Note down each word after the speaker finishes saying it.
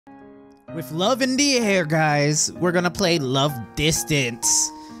With love in the air, guys, we're gonna play Love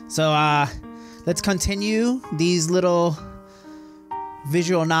Distance. So, let's continue these little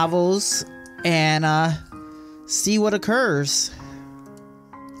visual novels and see what occurs.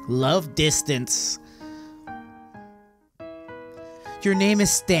 Love Distance. Your name is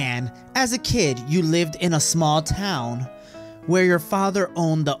Stan. As a kid, you lived in a small town where your father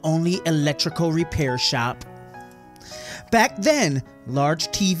owned the only electrical repair shop. Back then, large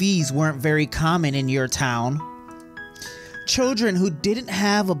TVs weren't very common in your town. Children who didn't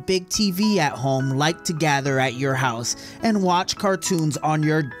have a big TV at home liked to gather at your house and watch cartoons on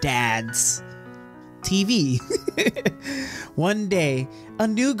your dad's TV. One day, a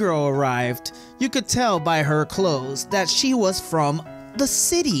new girl arrived. You could tell by her clothes that she was from the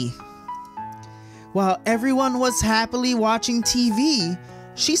city. While everyone was happily watching TV,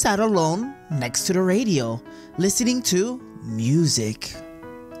 she sat alone next to the radio, listening to music.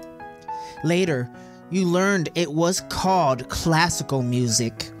 Later, you learned it was called classical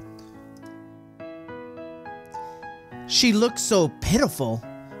music. She looked so pitiful,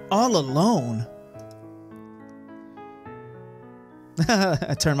 all alone.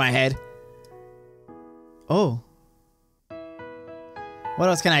 I turned my head. Oh. What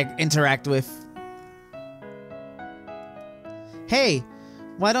else can I interact with? Hey,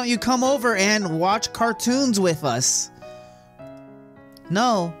 why don't you come over and watch cartoons with us?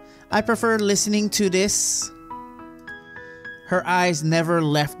 No, I prefer listening to this. Her eyes never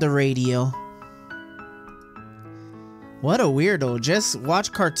left the radio. What a weirdo, just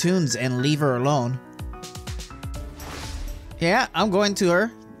watch cartoons and leave her alone. Yeah, I'm going to her.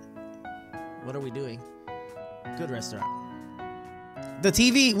 What are we doing? Good restaurant. The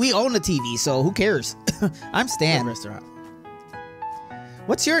TV, we own the TV, so who cares? I'm Stan. Good restaurant.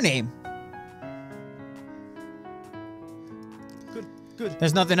 What's your name? Good.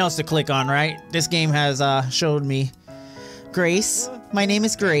 There's nothing else to click on, right? This game has showed me. Grace. My name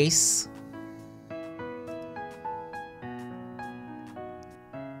is Grace.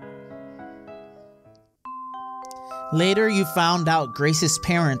 Later, you found out Grace's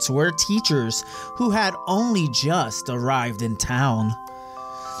parents were teachers who had only just arrived in town.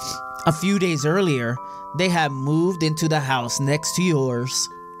 A few days earlier, they had moved into the house next to yours.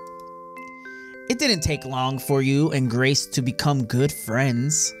 It didn't take long for you and Grace to become good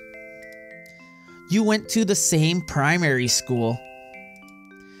friends. You went to the same primary school.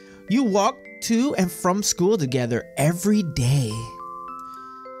 You walked to and from school together every day.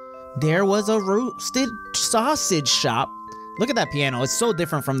 There was a roasted sausage shop. Look at that piano. It's so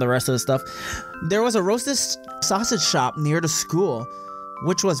different from the rest of the stuff. There was a roasted sausage shop near the school,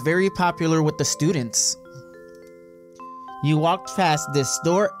 which was very popular with the students. You walked past this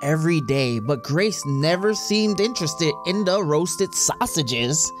store every day, but Grace never seemed interested in the roasted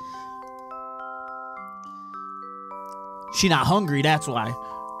sausages. She not hungry, that's why.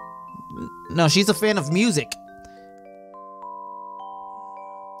 No, she's a fan of music.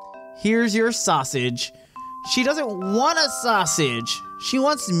 Here's your sausage. She doesn't want a sausage. She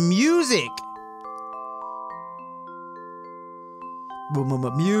wants music.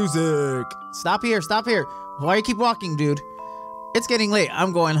 Music. Stop here, stop here. Why you keep walking, dude? It's getting late.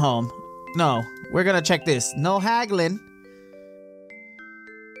 I'm going home. No, we're gonna check this. No haggling.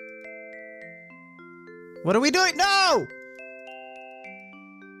 What are we doing? No!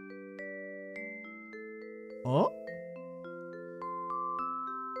 Oh?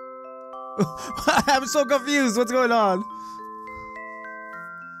 I'm so confused. What's going on?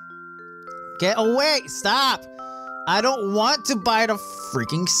 Get away. Stop. I don't want to buy the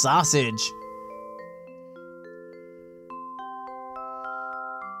freaking sausage.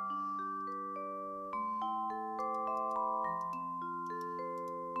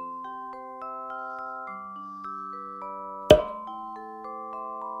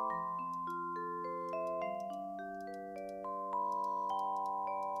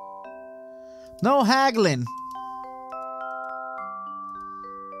 No haggling.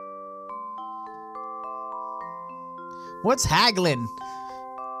 What's haggling?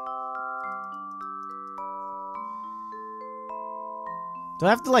 Do I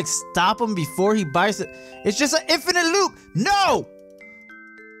have to like stop him before he buys it? It's just an infinite loop. No!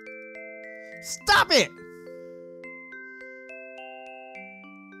 Stop it!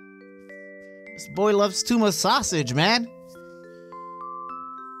 This boy loves too much sausage, man.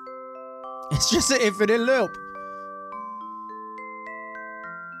 It's just an infinite loop.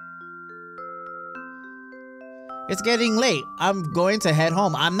 It's getting late. I'm going to head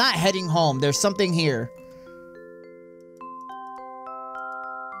home. I'm not heading home. There's something here.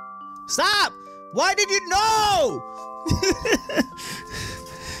 Stop! Why did you know?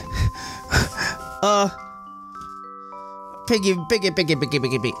 Piggy.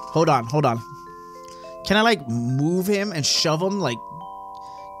 Hold on. Can I, like, move him and shove him? Like,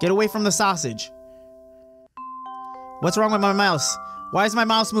 get away from the sausage. What's wrong with my mouse? Why is my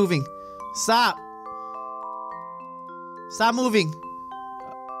mouse moving? Stop. Stop moving.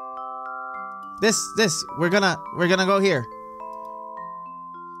 This. We're gonna go here.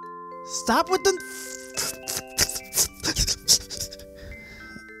 Stop with the...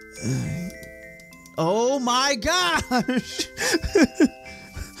 Oh my gosh.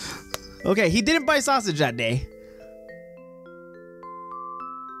 Okay, he didn't buy sausage that day.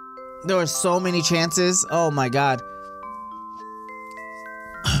 There were so many chances. Oh my god.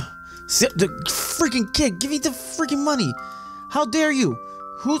 The freaking kid, give me the freaking money. How dare you?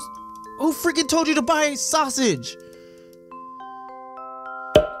 Who freaking told you to buy sausage?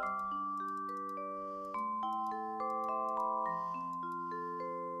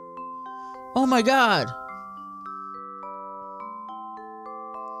 Oh my god.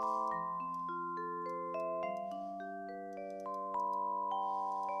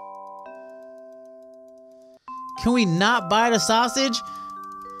 Can we not buy the sausage?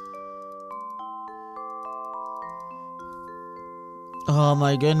 Oh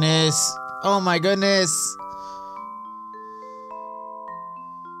my goodness. Oh my goodness.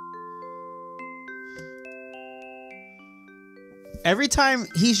 Every time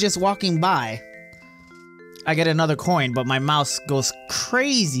he's just walking by, I get another coin, but my mouse goes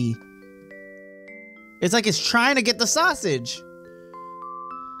crazy. It's like it's trying to get the sausage.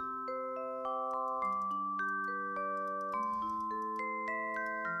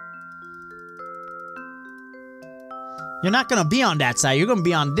 You're not gonna be on that side. You're gonna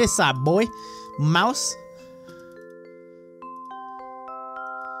be on this side, boy. Mouse.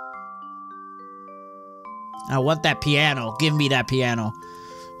 I want that piano. Give me that piano.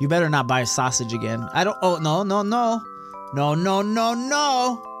 You better not buy a sausage again. I don't... Oh, no. No.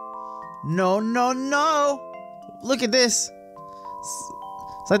 Look at this.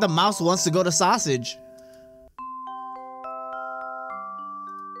 It's like the mouse wants to go to sausage.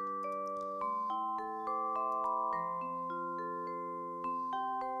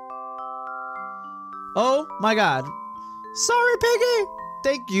 Oh my god. Sorry, Piggy.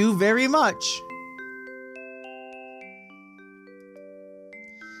 Thank you very much.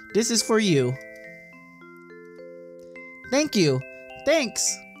 This is for you. Thank you.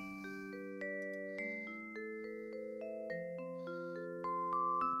 Thanks.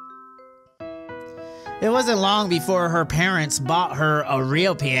 It wasn't long before her parents bought her a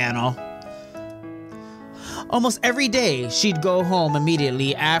real piano. Almost every day, she'd go home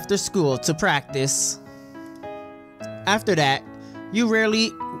immediately after school to practice. After that, you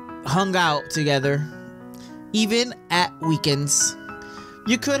rarely hung out together, even at weekends.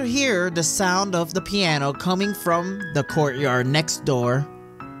 You could hear the sound of the piano coming from the courtyard next door.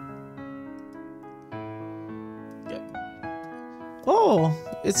 Oh,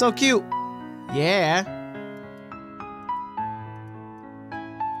 it's so cute. Yeah.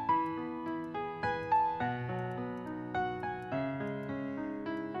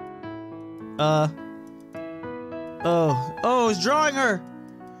 Oh, it's drawing her.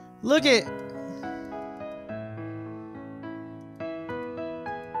 Look it.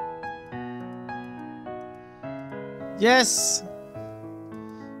 Yes.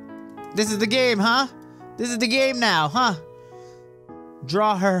 This is the game, huh? This is the game now, huh?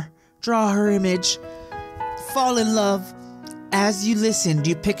 Draw her image. Fall in love. As you listened,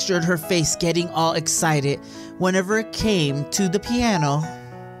 you pictured her face getting all excited whenever it came to the piano.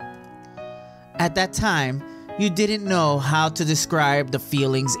 At that time, you didn't know how to describe the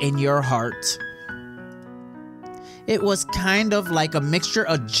feelings in your heart. It was kind of like a mixture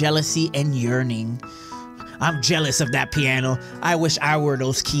of jealousy and yearning. I'm jealous of that piano. I wish I were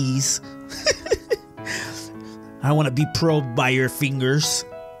those keys. I want to be probed by your fingers.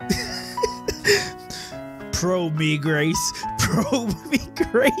 Probe me, Grace. Probe me,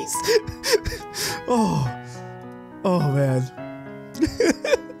 Grace. Oh man.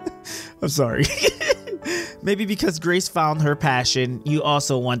 I'm sorry. Maybe because Grace found her passion, you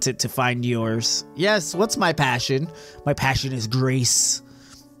also wanted to find yours. Yes, what's my passion? My passion is Grace.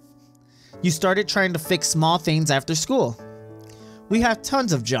 You started trying to fix small things after school. We have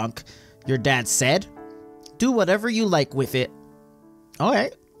tons of junk, your dad said. Do whatever you like with it.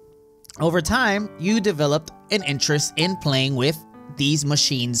 Alright. Over time, you developed an interest in playing with these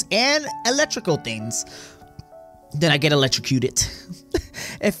machines and electrical things. Then I get electrocuted.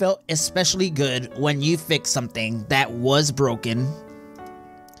 It felt especially good when you fixed something that was broken.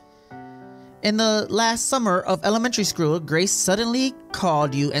 In the last summer of elementary school, Grace suddenly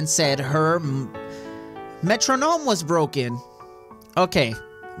called you and said her Metronome was broken. Okay,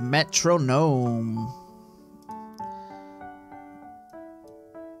 metronome.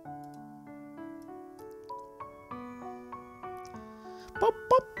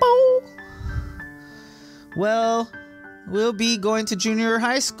 Well, we'll be going to junior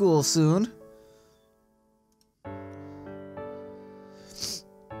high school soon.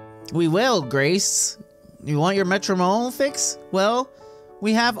 We will, Grace. You want your metronome fix? Well,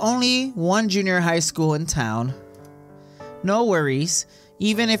 we have only one junior high school in town. No worries.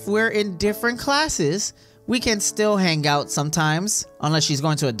 Even if we're in different classes, we can still hang out sometimes. Unless she's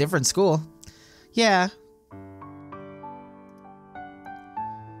going to a different school. Yeah.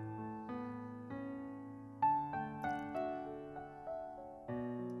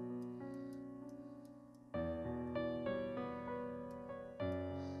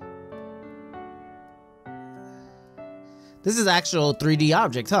 This is actual 3D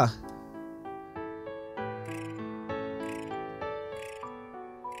object, huh?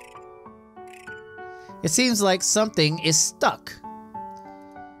 It seems like something is stuck.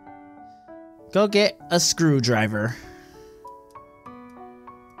 Go get a screwdriver.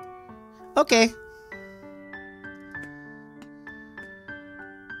 Okay.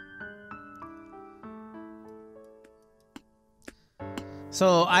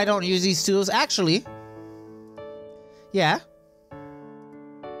 So I don't use these tools. Actually, yeah.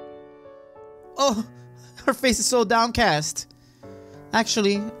 Oh, her face is so downcast.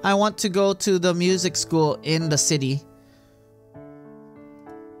 Actually, I want to go to the music school in the city.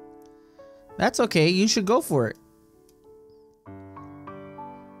 That's okay, you should go for it.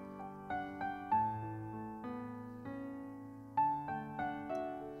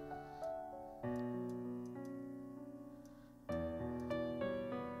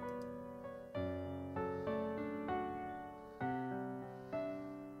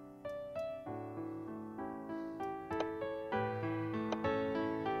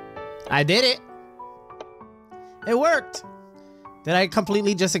 I did it. It worked. Did I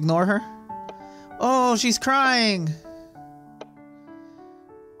completely just ignore her? Oh, she's crying.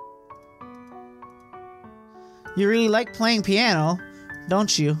 You really like playing piano,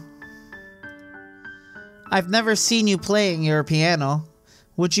 don't you? I've never seen you playing your piano.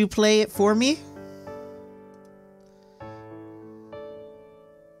 Would you play it for me?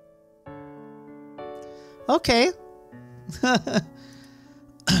 Okay.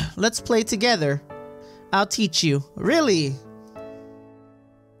 Let's play together. I'll teach you. Really?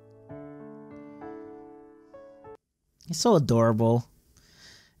 It's so adorable.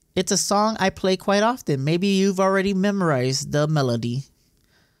 It's a song I play quite often. Maybe you've already memorized the melody.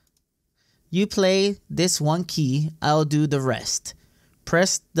 You play this one key, I'll do the rest.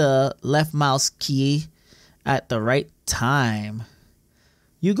 Press the left mouse key at the right time.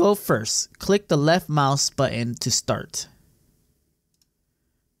 You go first. Click the left mouse button to start.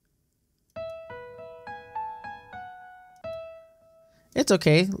 It's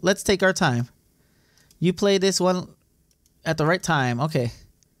okay. Let's take our time. You play this one at the right time. Okay.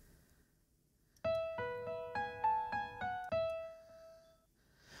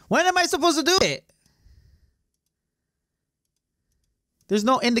 When am I supposed to do it? There's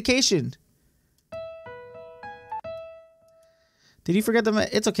no indication. Did you forget the...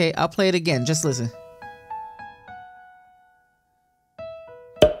 It's okay. I'll play it again. Just listen.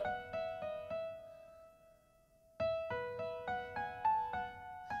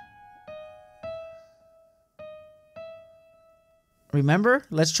 Remember?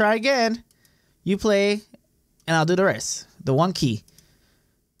 Let's try again. You play, and I'll do the rest. The one key.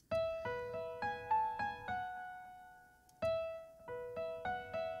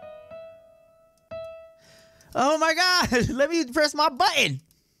 Oh my God! Let me press my button.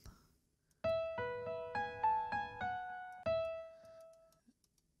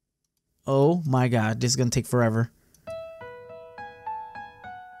 Oh my God! This is gonna take forever.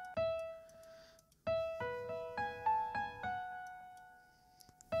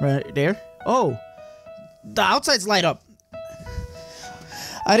 Right there. Oh, the outsides light up.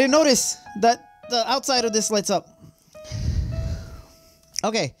 I didn't notice that the outside of this lights up.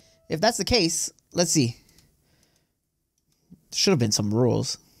 Okay, if that's the case, let's see. Should have been some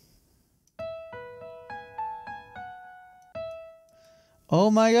rules. Oh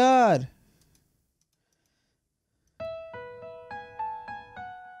my God.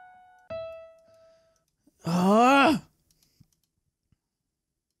 Ah.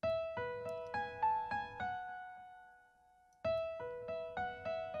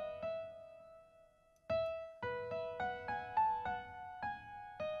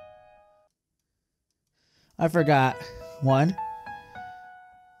 I forgot. One.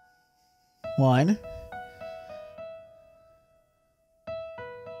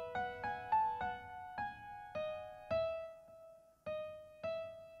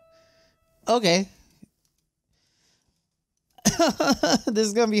 Okay. This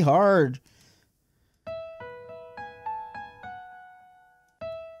is gonna be hard.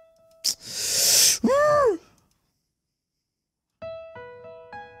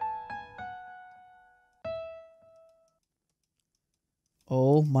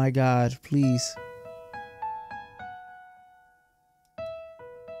 Oh my God, please.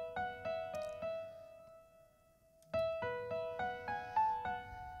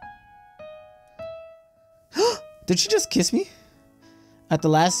 Did she just kiss me? At the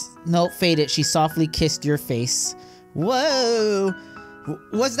last note faded, she softly kissed your face. Whoa!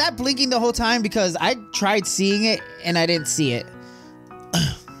 Was that blinking the whole time? Because I tried seeing it and I didn't see it.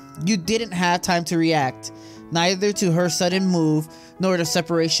 You didn't have time to react, neither to her sudden move nor the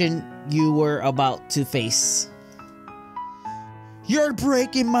separation you were about to face. You're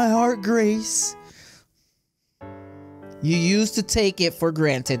breaking my heart, Grace. You used to take it for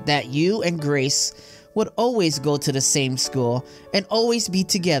granted that you and Grace would always go to the same school and always be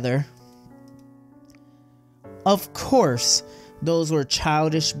together. Of course, those were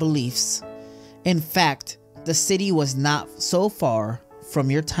childish beliefs. In fact, the city was not so far from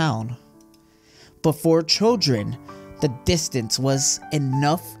your town. But for children, the distance was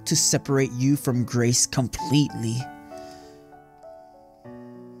enough to separate you from Grace completely.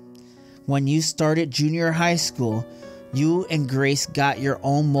 When you started junior high school, you and Grace got your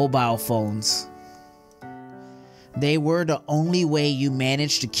own mobile phones. They were the only way you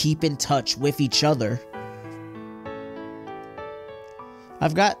managed to keep in touch with each other.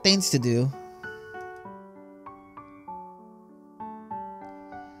 I've got things to do.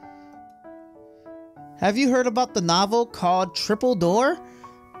 Have you heard about the novel called Triple Door?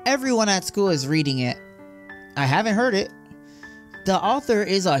 Everyone at school is reading it. I haven't heard it. The author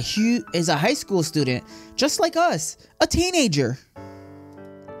is a high school student, just like us, a teenager.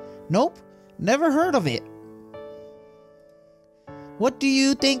 Nope, never heard of it. What do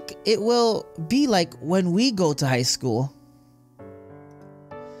you think it will be like when we go to high school?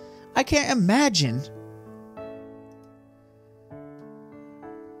 I can't imagine.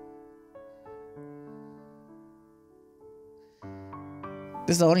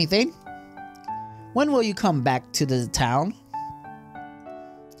 This is the only thing? When will you come back to the town?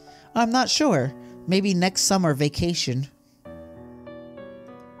 I'm not sure. Maybe next summer vacation.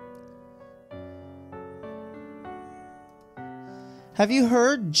 Have you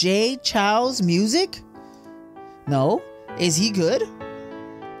heard Jay Chou's music? No? Is he good?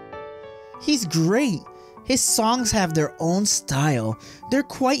 He's great. His songs have their own style. They're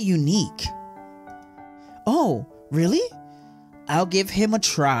quite unique. Oh, really? I'll give him a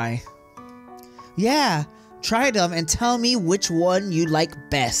try. Yeah, try them and tell me which one you like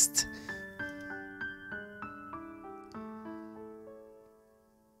best.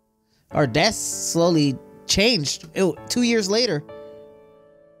 Our desks slowly changed. 2 years later.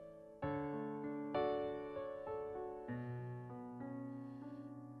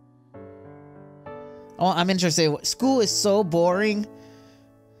 Oh, I'm interested. School is so boring.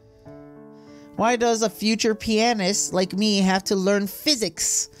 Why does a future pianist like me have to learn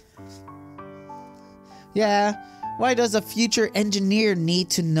physics? Yeah, why does a future engineer need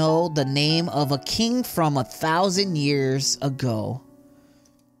to know the name of a king from 1,000 years ago?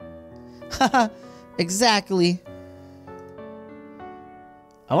 Haha, exactly.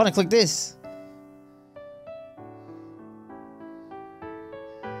 I want to click this.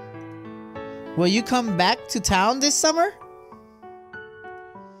 Will you come back to town this summer?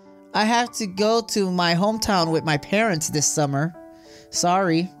 I have to go to my hometown with my parents this summer.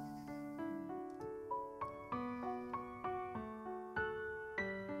 Sorry.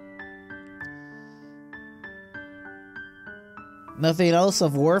 Nothing else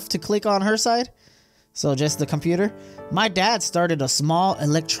of worth to click on her side? So just the computer? My dad started a small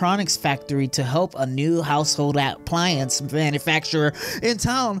electronics factory to help a new household appliance manufacturer in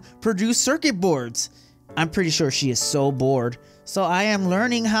town produce circuit boards. I'm pretty sure she is so bored. So I am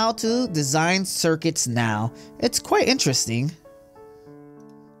learning how to design circuits now. It's quite interesting.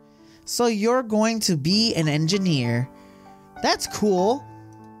 So you're going to be an engineer. That's cool.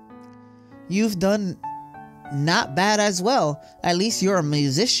 You've done not bad as well. At least you're a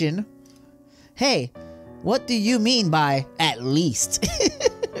musician. Hey, what do you mean by at least?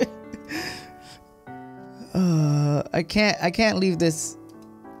 I can't leave this.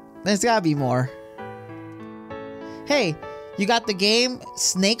 There's gotta be more. Hey, you got the game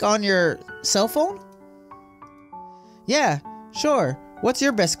Snake on your cell phone? Yeah, sure. What's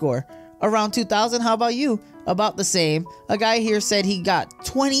your best score? Around 2,000. How about you? About the same. A guy here said he got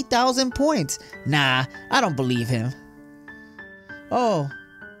 20,000 points. Nah, I don't believe him. Oh.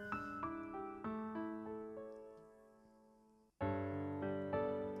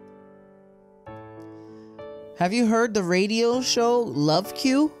 Have you heard the radio show Love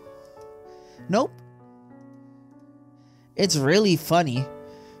Q? Nope. It's really funny.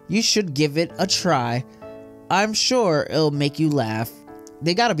 You should give it a try. I'm sure it'll make you laugh.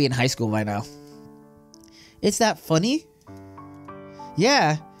 They gotta be in high school by now. It's that funny?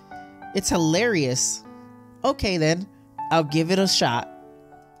 Yeah, it's hilarious. Okay then, I'll give it a shot.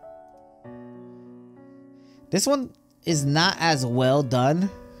 This one is not as well done.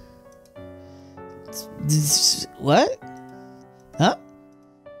 What? Huh?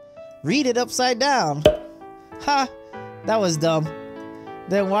 Read it upside down. Ha! That was dumb.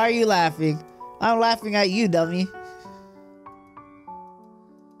 Then why are you laughing? I'm laughing at you, dummy.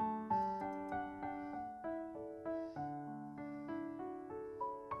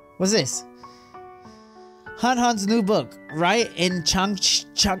 What's this? Han's new book, Riot in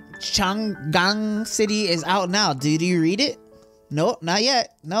Changgang City, is out now. Did you read it? Nope, not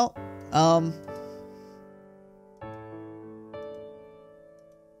yet. No.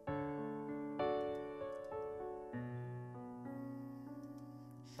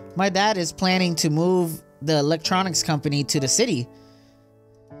 My dad is planning to move the electronics company to the city.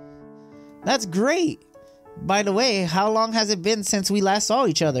 That's great. By the way, how long has it been since we last saw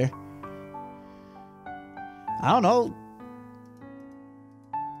each other? I don't know.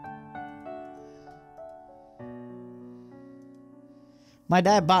 My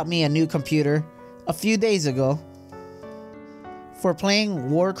dad bought me a new computer a few days ago for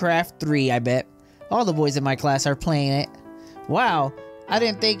playing Warcraft 3, I bet. All the boys in my class are playing it. Wow, I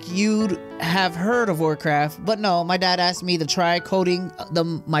didn't think you'd have heard of Warcraft, but no, my dad asked me to try coding the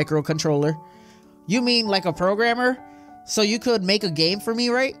microcontroller. You mean like a programmer? So you could make a game for me,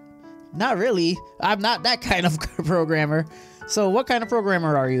 right? Not really. I'm not that kind of programmer. So what kind of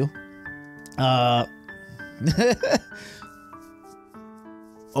programmer are you?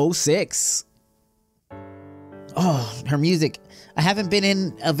 '06. Oh, her music. I haven't been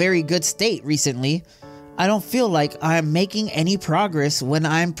in a very good state recently. I don't feel like I'm making any progress when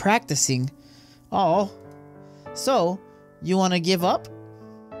I'm practicing. Oh. So, you want to give up?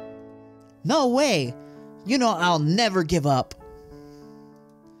 No way. You know I'll never give up.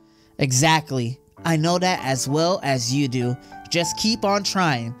 Exactly. I know that as well as you do. Just keep on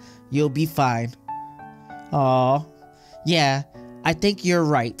trying. You'll be fine. Aw. Yeah, I think you're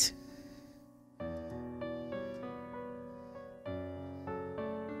right.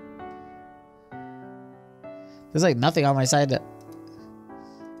 There's like nothing on my side.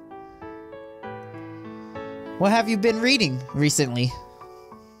 What have you been reading recently?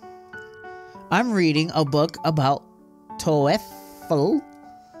 I'm reading a book about TOEFL.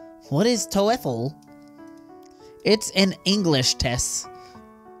 What is TOEFL? It's an English test.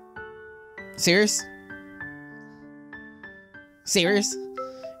 Serious? Serious?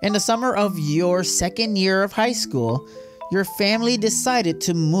 In the summer of your second year of high school, your family decided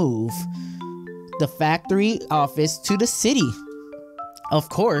to move the factory office to the city. Of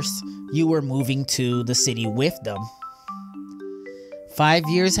course, you were moving to the city with them. 5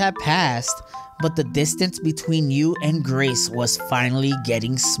 years had passed, but the distance between you and Grace was finally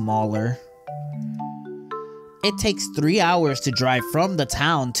getting smaller. It takes 3 hours to drive from the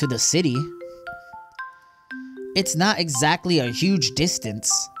town to the city. It's not exactly a huge distance.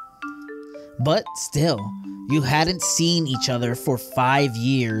 But still, you hadn't seen each other for 5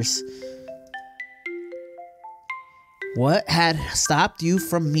 years. What had stopped you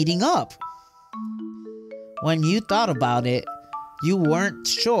from meeting up? When you thought about it, you weren't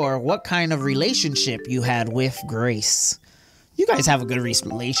sure what kind of relationship you had with Grace. You guys have a good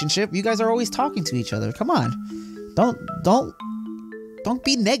relationship. You guys are always talking to each other. Come on. Don't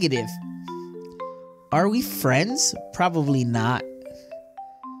be negative. Are we friends? Probably not.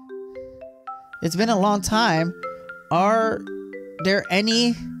 It's been a long time. Are there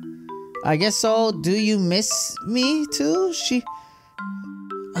any... I guess so. Do you miss me too?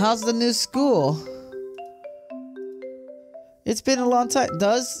 How's the new school? It's been a long time.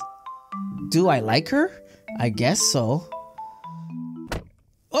 Do I like her? I guess so.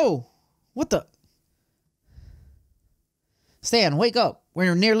 Oh, what the? Stan, wake up.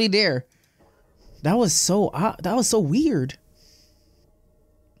 We're nearly there. That was so weird.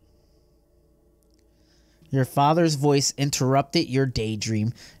 Your father's voice interrupted your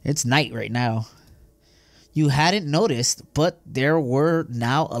daydream. It's night right now. You hadn't noticed, but there were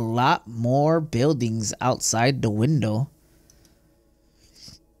now a lot more buildings outside the window.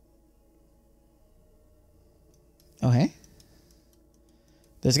 Okay.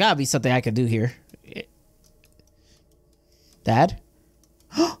 There's gotta be something I can do here. Dad?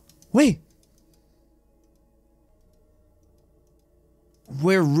 Wait!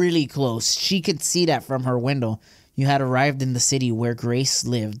 we're really close. She could see that from her window. You had arrived in the city where Grace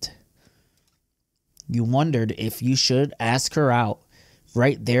lived. You wondered if you should ask her out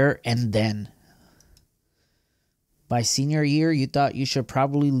right there and then. By senior year, you thought you should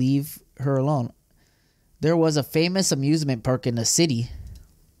probably leave her alone. There was a famous amusement park in the city.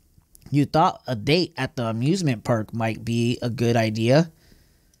 You thought a date at the amusement park might be a good idea.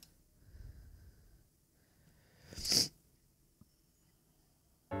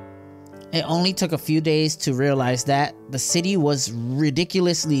 It only took a few days to realize that the city was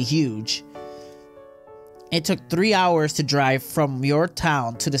ridiculously huge. It took 3 hours to drive from your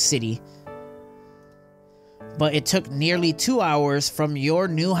town to the city. But it took nearly 2 hours from your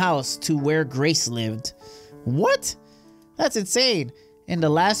new house to where Grace lived. What? That's insane. In the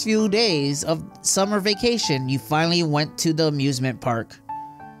last few days of summer vacation, you finally went to the amusement park.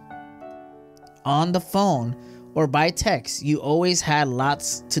 On the phone or by text, you always had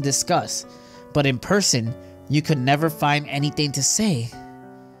lots to discuss. But in person, you could never find anything to say.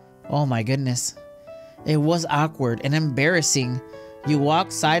 Oh my goodness. It was awkward and embarrassing. You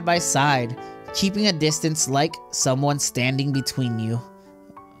walked side by side, keeping a distance like someone standing between you.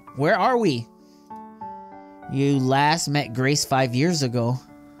 Where are we? You last met Grace 5 years ago.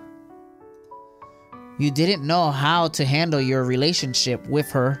 You didn't know how to handle your relationship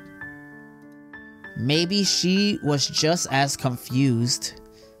with her. Maybe she was just as confused.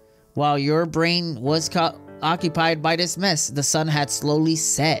 While your brain was occupied by this mess, the sun had slowly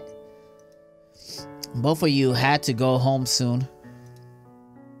set. Both of you had to go home soon.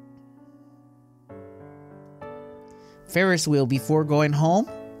 Ferris wheel before going home?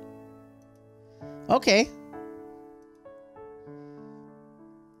 Okay.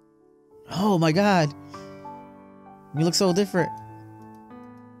 Oh my god. You look so different.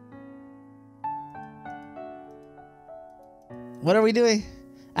 What are we doing?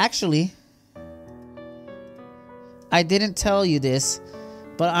 Actually, I didn't tell you this,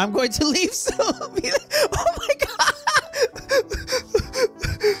 but I'm going to leave soon. Oh my god.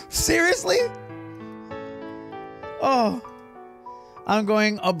 Seriously? Oh. I'm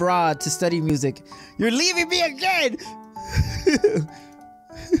going abroad to study music. You're leaving me again.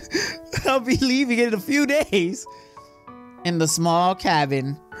 I'll be leaving in a few days. In the small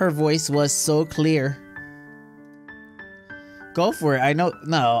cabin, her voice was so clear. Go for it. I know.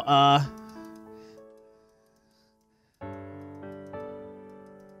 No,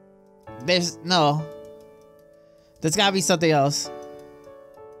 there's no. There's gotta be something else.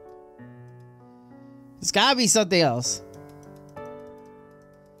 There's gotta be something else.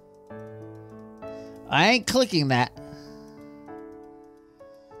 I ain't clicking that.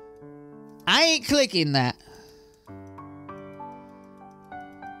 I ain't clicking that.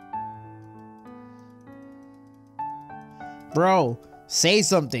 Bro, say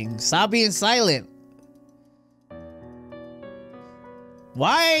something. Stop being silent.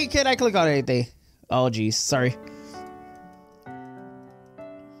 Why can't I click on anything? Oh, geez. Sorry.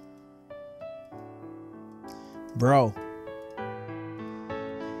 Bro.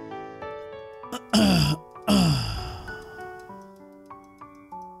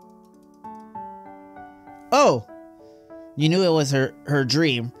 Oh. You knew it was her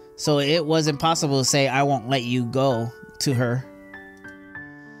dream, so it was impossible to say, I won't let you go to her.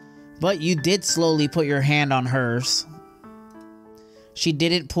 But you did slowly put your hand on hers. She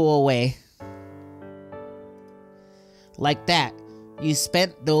didn't pull away. Like that, you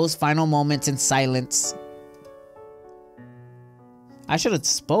spent those final moments in silence. I should have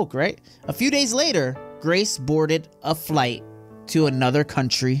spoke, right? A few days later, Grace boarded a flight to another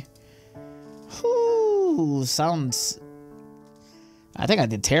country. Whew, sounds... I think I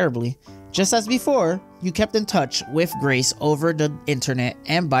did terribly. Just as before, you kept in touch with Grace over the internet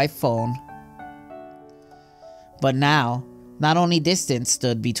and by phone. But now, not only distance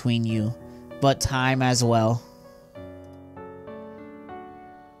stood between you, but time as well.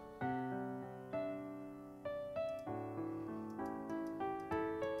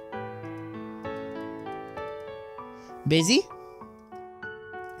 Busy?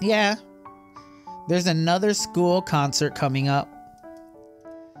 Yeah. There's another school concert coming up.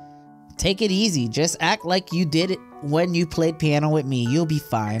 Take it easy. Just act like you did it when you played piano with me. You'll be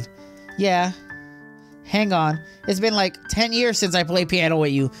fine. Yeah. Hang on. It's been like 10 years since I played piano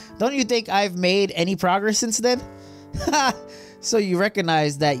with you. Don't you think I've made any progress since then? So you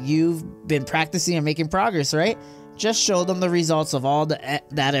recognize that you've been practicing and making progress, right? Just show them the results of all that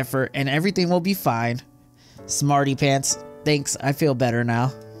effort and everything will be fine. Smarty pants. Thanks. I feel better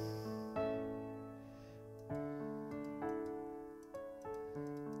now.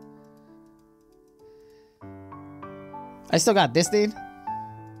 I still got this thing.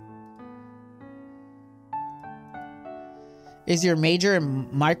 Is your major in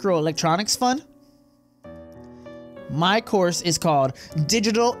microelectronics fun? My course is called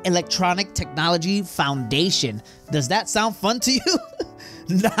Digital Electronic Technology Foundation. Does that sound fun to you?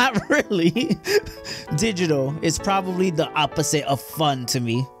 Not really. Digital is probably the opposite of fun to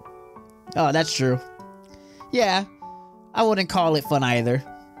me. Oh, that's true. Yeah, I wouldn't call it fun either.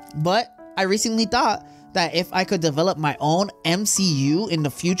 But I recently thought that if I could develop my own MCU in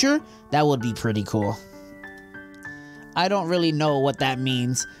the future, that would be pretty cool. I don't really know what that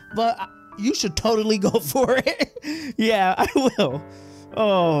means, but you should totally go for it. Yeah, I will.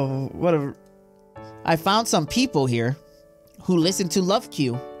 Oh, whatever. I found some people here who listen to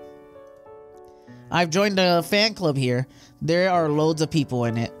Lolanoko. I've joined a fan club here. There are loads of people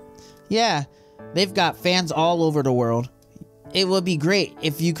in it. Yeah, they've got fans all over the world. It would be great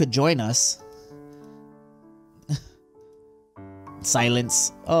if you could join us.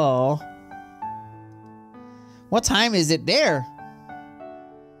 Silence. Oh. What time is it there?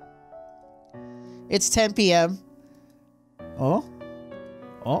 It's 10 p.m. Oh?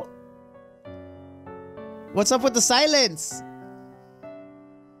 Oh? What's up with the silence?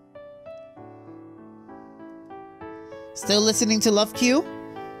 Still listening to Lolanoko?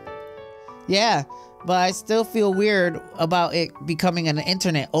 Yeah, but I still feel weird about it becoming an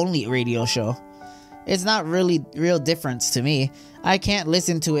internet-only radio show. It's not really real difference to me. I can't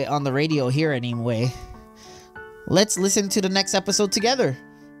listen to it on the radio here anyway. Let's listen to the next episode together.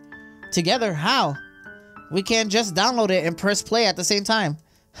 Together? How? We can't just download it and press play at the same time.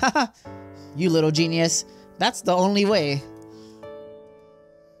 Haha, you little genius. That's the only way.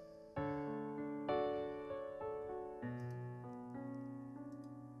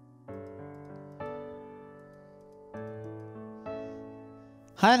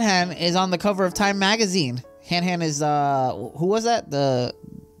 Han Han is on the cover of Time magazine. Han Han is who was that? The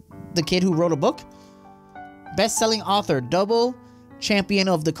kid who wrote a book? Best-selling author, double champion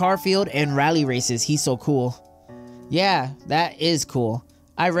of the car field and rally races. He's so cool. Yeah, that is cool.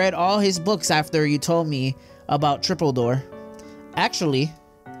 I read all his books after you told me about Triple Door. Actually,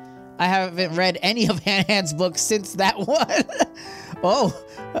 I haven't read any of Han Han's books since that one. Oh,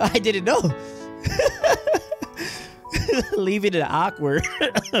 I didn't know. Leaving it awkward.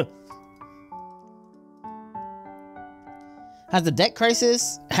 Has the debt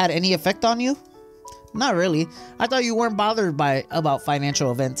crisis had any effect on you? Not really. I thought you weren't bothered about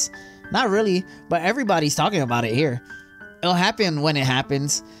financial events. Not really, but everybody's talking about it here. It'll happen when it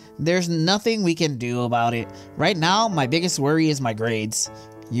happens. There's nothing we can do about it. Right now, my biggest worry is my grades.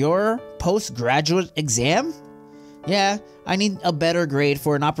 Your postgraduate exam? Yeah, I need a better grade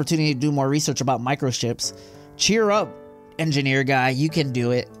for an opportunity to do more research about microchips. Cheer up, engineer guy. You can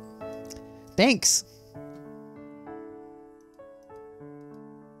do it. Thanks.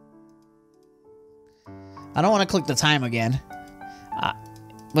 I don't want to click the time again.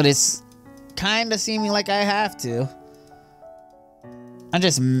 But it's kind of seeming like I have to. I'm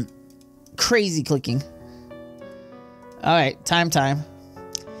just crazy clicking. Alright, time.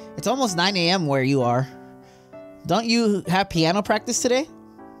 It's almost 9 a.m. where you are. Don't you have piano practice today?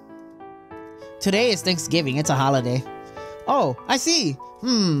 Today is Thanksgiving. It's a holiday. Oh, I see.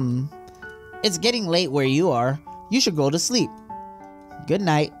 It's getting late where you are. You should go to sleep. Good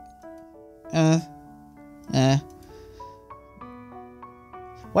night.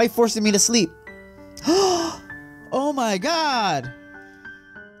 Why are you forcing me to sleep? Oh my god.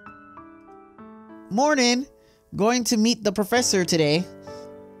 Morning. Going to meet the professor today.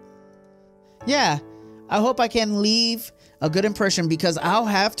 Yeah, I hope I can leave a good impression because I'll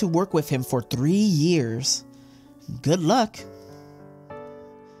have to work with him for 3 years. Good luck.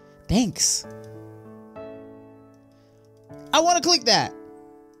 Thanks. I want to click that.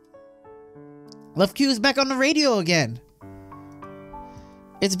 Lolanoko is back on the radio again.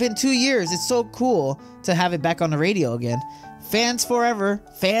 It's been 2 years. It's so cool to have it back on the radio again. Fans forever.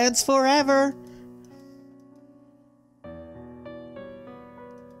 Fans forever.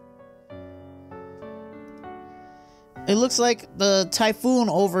 It looks like the typhoon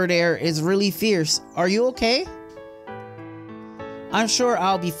over there is really fierce. Are you okay? I'm sure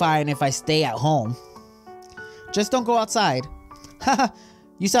I'll be fine if I stay at home. Just don't go outside. Haha,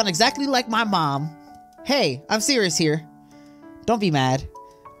 you sound exactly like my mom. Hey, I'm serious here. Don't be mad.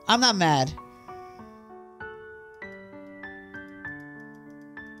 I'm not mad.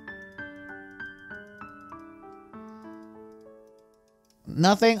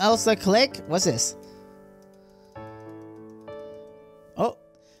 Nothing else to click? What's this? Oh,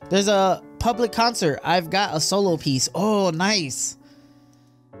 there's a public concert. I've got a solo piece. Oh, nice.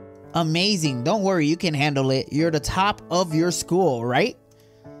 Amazing. Don't worry, you can handle it. You're the top of your school, right?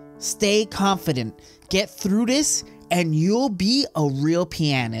 Stay confident. Get through this and you'll be a real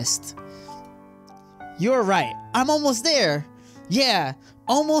pianist. You're right. I'm almost there. Yeah,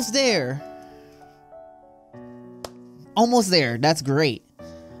 almost there. Almost there. That's great.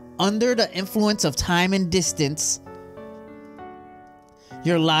 Under the influence of time and distance,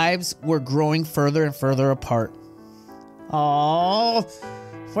 your lives were growing further and further apart. Oh,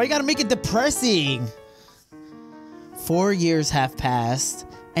 why you gotta make it depressing? 4 years have passed,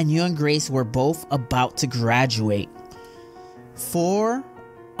 and you and Grace were both about to graduate. For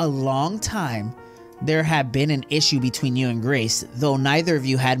a long time, there had been an issue between you and Grace, though neither of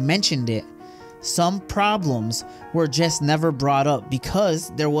you had mentioned it. Some problems were just never brought up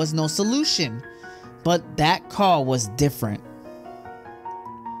because there was no solution. But that call was different.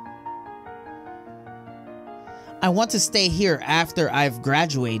 I want to stay here after I've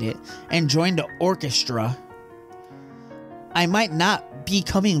graduated and join the orchestra. I might not be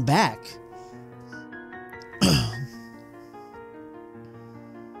coming back.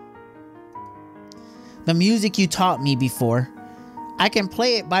 The music you taught me before, I can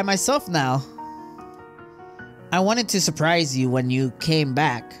play it by myself now. I wanted to surprise you when you came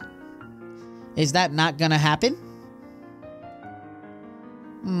back. Is that not gonna happen?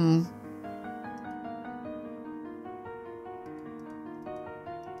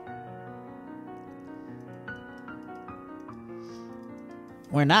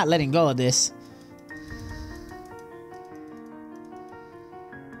 We're not letting go of this.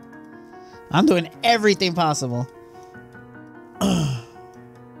 I'm doing everything possible.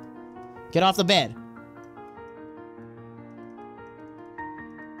 Get off the bed.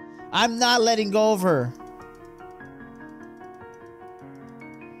 I'm not letting go of her.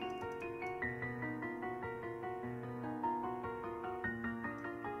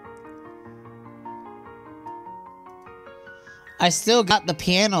 I still got the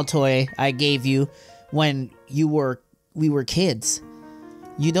piano toy I gave you when we were kids.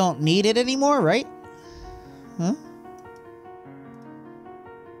 You don't need it anymore, right? Huh?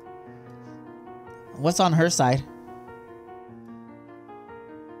 What's on her side?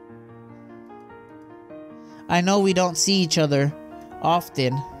 I know we don't see each other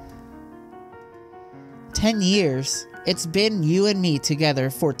often. 10 years. It's been you and me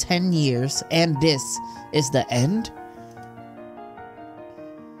together for 10 years, and this is the end?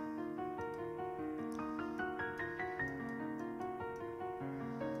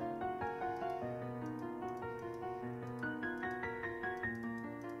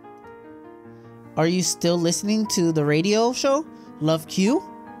 Are you still listening to the radio show, Love Q?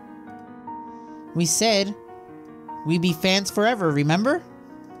 We said we'd be fans forever, remember?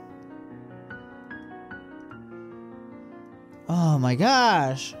 Oh my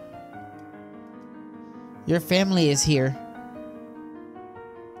gosh. Your family is here.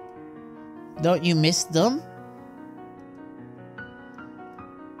 Don't you miss them?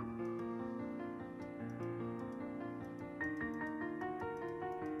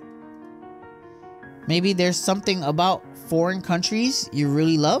 Maybe there's something about foreign countries you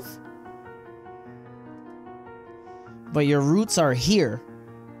really love? But your roots are here.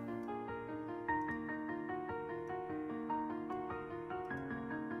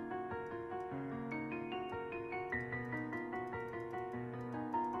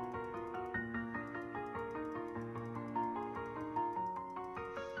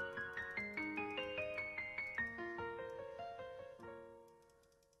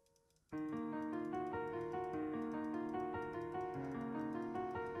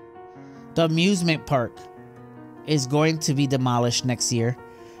 The amusement park is going to be demolished next year.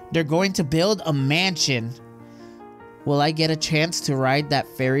 They're going to build a mansion. Will I get a chance to ride that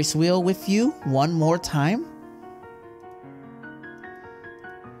Ferris wheel with you one more time?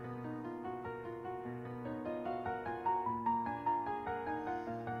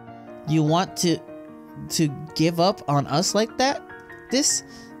 You want to give up on us like that?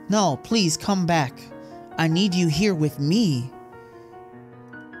 No, please come back. I need you here with me.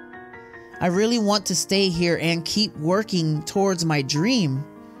 I really want to stay here and keep working towards my dream.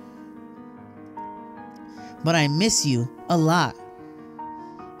 But I miss you a lot.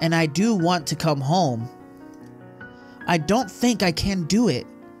 And I do want to come home. I don't think I can do it.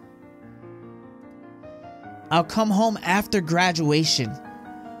 I'll come home after graduation.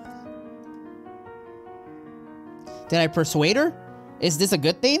 Did I persuade her? Is this a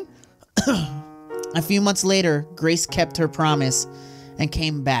good thing? A few months later, Grace kept her promise and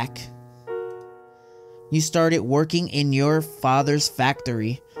came back. You started working in your father's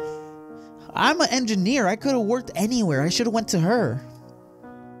factory. I'm an engineer. I could have worked anywhere. I should have went to her.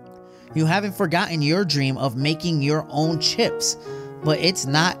 You haven't forgotten your dream of making your own chips, but it's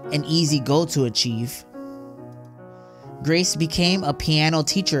not an easy goal to achieve. Grace became a piano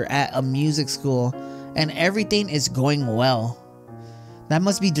teacher at a music school, and everything is going well. That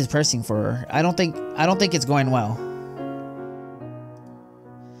must be depressing for her. I don't think it's going well.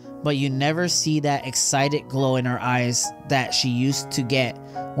 But you never see that excited glow in her eyes that she used to get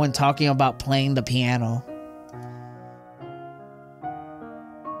when talking about playing the piano.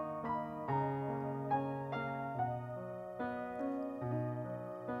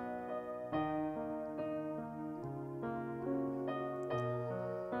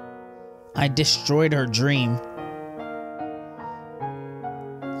 I destroyed her dream.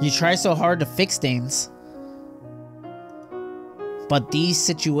 You try so hard to fix things. But these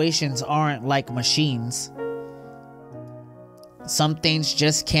situations aren't like machines. Some things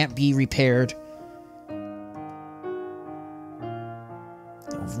just can't be repaired.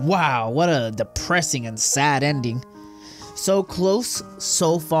 Wow, what a depressing and sad ending. So close,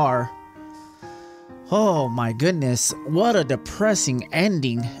 so far. Oh my goodness, what a depressing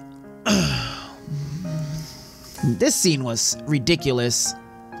ending. This scene was ridiculous.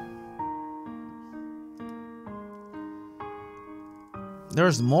 There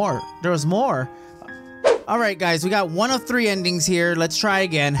was more. Alright guys, we got 1 of 3 endings here. Let's try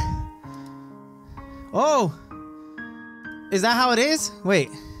again. Oh! Is that how it is? Wait.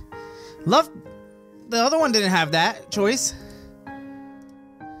 Love... The other one didn't have that choice.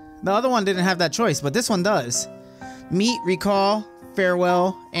 The other one didn't have that choice, but this one does. Meet, recall,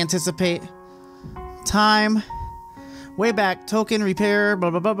 farewell, anticipate, time, way back, token, repair, blah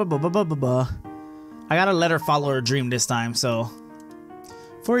blah blah blah blah blah blah blah. I gotta let her follow her dream this time, so...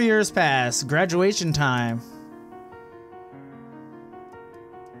 4 years pass. Graduation time.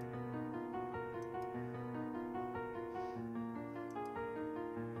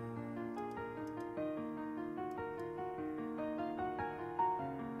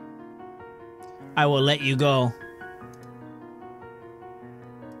 I will let you go.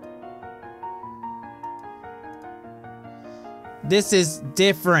 This is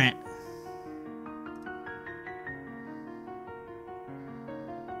different.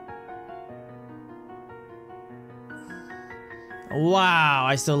 Wow,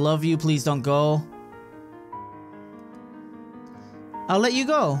 I still love you. Please don't go. I'll let you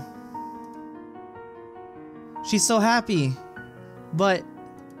go. She's so happy. But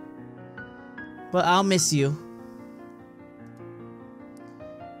I'll miss you.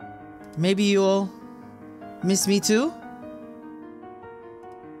 Maybe you'll miss me too?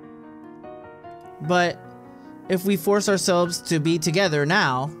 But if we force ourselves to be together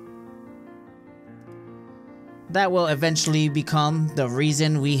now, that will eventually become the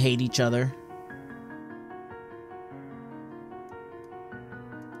reason we hate each other.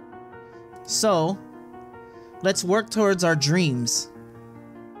 So, let's work towards our dreams.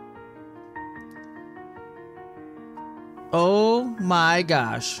 Oh my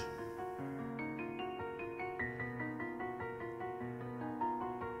gosh.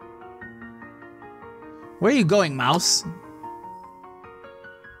 Where are you going, mouse?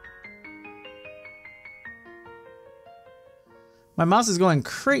 My mouse is going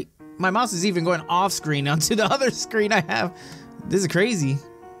crazy. My mouse is even going off screen onto the other screen I have. This is crazy.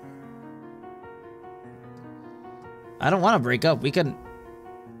 I don't want to break up. We can...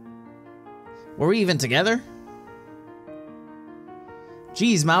 Were we even together?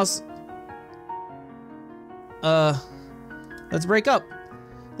 Jeez, mouse. Let's break up.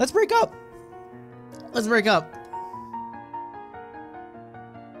 Let's break up. Let's break up.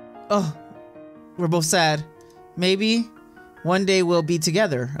 Oh, we're both sad. Maybe one day we'll be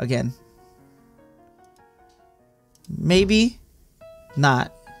together again. Maybe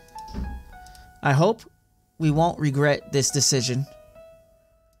not. I hope we won't regret this decision.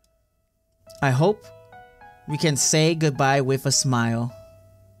 I hope we can say goodbye with a smile.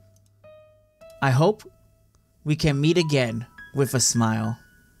 I hope we can meet again with a smile.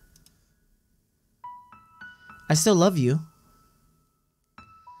 I still love you.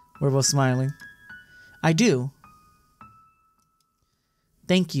 We're both smiling. I do.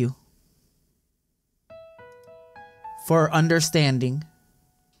 Thank you for understanding,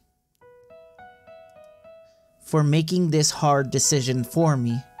 for making this hard decision for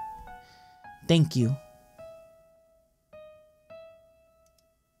me. Thank you.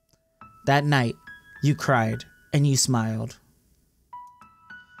 That night, you cried and you smiled.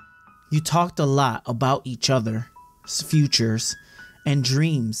 You talked a lot about each other's futures and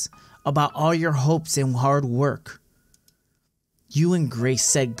dreams, about all your hopes and hard work. You and Grace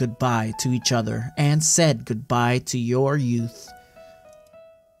said goodbye to each other and said goodbye to your youth.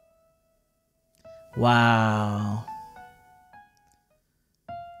 Wow.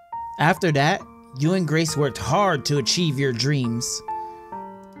 After that, you and Grace worked hard to achieve your dreams.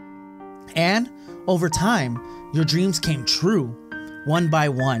 And over time, your dreams came true, one by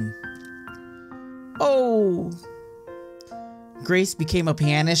one. Oh! Grace became a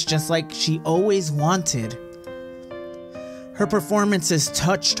pianist just like she always wanted. Her performances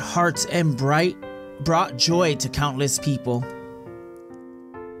touched hearts and brought joy to countless people.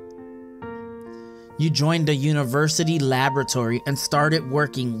 You joined a university laboratory and started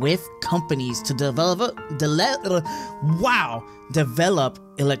working with companies to develop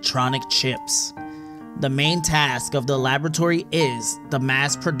electronic chips. The main task of the laboratory is the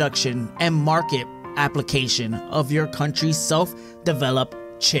mass production and market application of your country's self-developed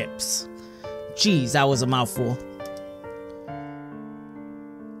chips. Geez, that was a mouthful.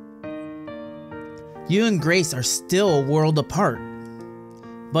 You and Grace are still a world apart,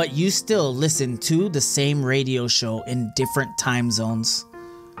 but you still listen to the same radio show in different time zones.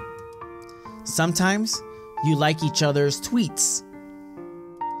 Sometimes you like each other's tweets.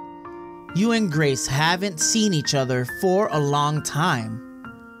 You and Grace haven't seen each other for a long time,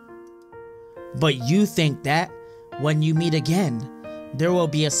 but you think that when you meet again, there will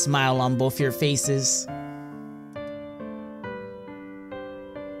be a smile on both your faces.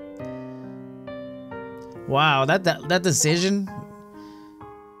 Wow, that decision,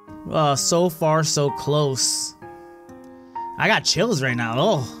 so far so close. I got chills right now.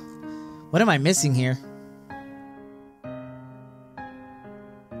 Oh, what am I missing here?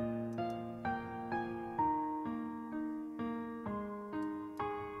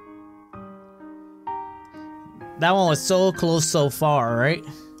 That one was so close so far, right?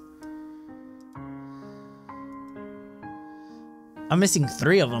 I'm missing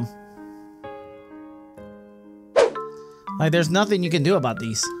 3 of them. Like, there's nothing you can do about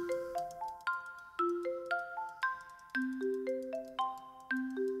these.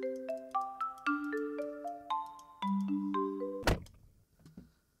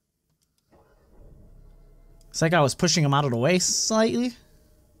 It's like I was pushing them out of the way slightly.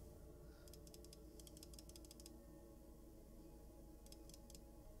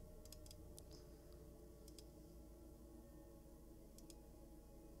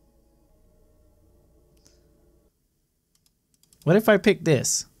 What if I pick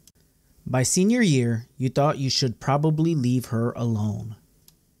this? By senior year, you thought you should probably leave her alone.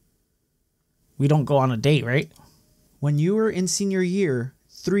 We don't go on a date, right? When you were in senior year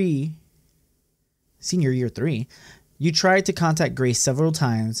 3, you tried to contact Grace several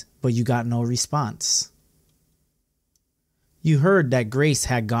times, but you got no response. You heard that Grace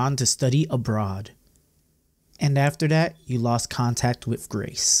had gone to study abroad. And after that, you lost contact with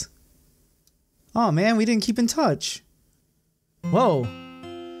Grace. Oh man, we didn't keep in touch. Whoa.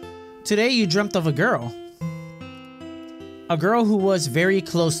 Today you dreamt of a girl. A girl who was very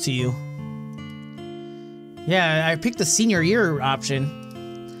close to you. Yeah, I picked the senior year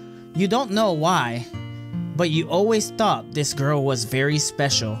option. You don't know why, but you always thought this girl was very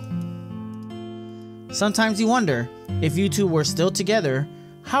special. Sometimes you wonder, if you two were still together,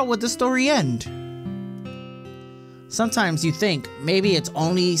 how would the story end? Sometimes you think maybe it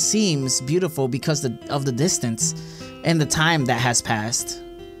only seems beautiful because of the distance and the time that has passed.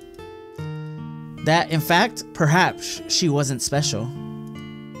 That, in fact, perhaps she wasn't special.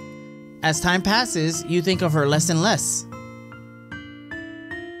 As time passes, you think of her less and less.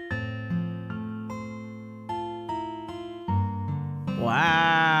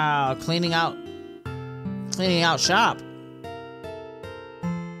 Wow, cleaning out shop.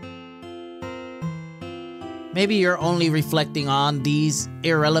 Maybe you're only reflecting on these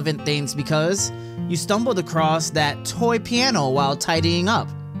irrelevant things because you stumbled across that toy piano while tidying up.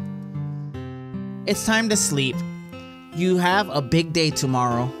 It's time to sleep. You have a big day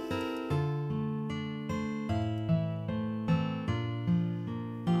tomorrow.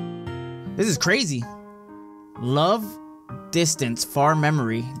 This is crazy. Love, distance, far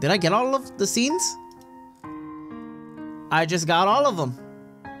memory. Did I get all of the scenes? I just got all of them.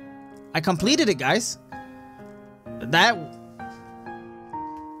 I completed it, guys. That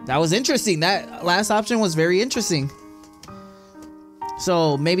was interesting. That last option was very interesting.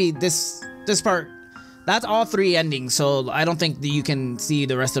 So maybe this part, that's all 3 endings. So I don't think that you can see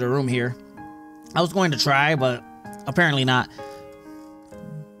the rest of the room here. I was going to try, but apparently not.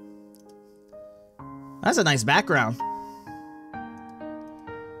 That's a nice background.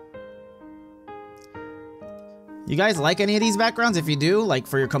 You guys like any of these backgrounds? If you do, like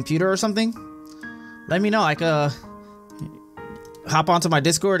for your computer or something, let me know. I could hop onto my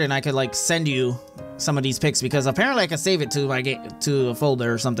Discord and I could like send you some of these pics, because apparently I could save it to a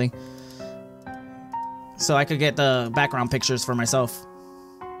folder or something, so I could get the background pictures for myself.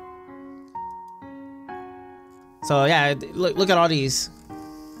 So yeah, look at all these.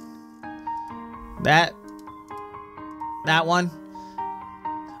 That one.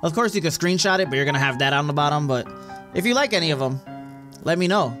 Of course, you can screenshot it, but you're gonna have that on the bottom. But if you like any of them, let me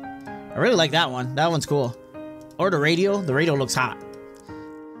know. I really like that one. That one's cool. Or the radio. The radio looks hot.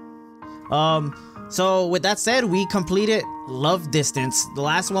 So with that said, we completed Love Distance. The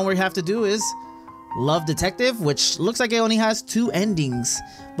last one we have to do is Love Detective, which looks like it only has 2 endings,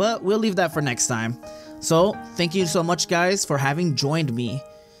 but we'll leave that for next time. So thank you so much, guys, for having joined me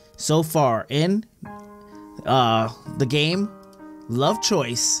so far in the game Love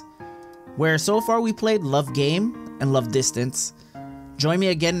Choice, where so far we played Love Game and Love Distance. Join me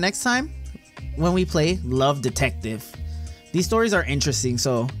again next time when we play Love Detective. These stories are interesting,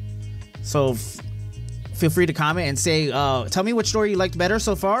 so feel free to comment and say, tell me which story you liked better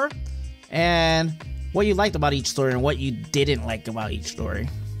so far, and what you liked about each story and what you didn't like about each story.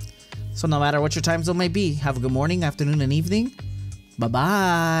 So no matter what your time zone may be, have a good morning, afternoon, and evening.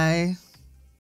 Bye-bye.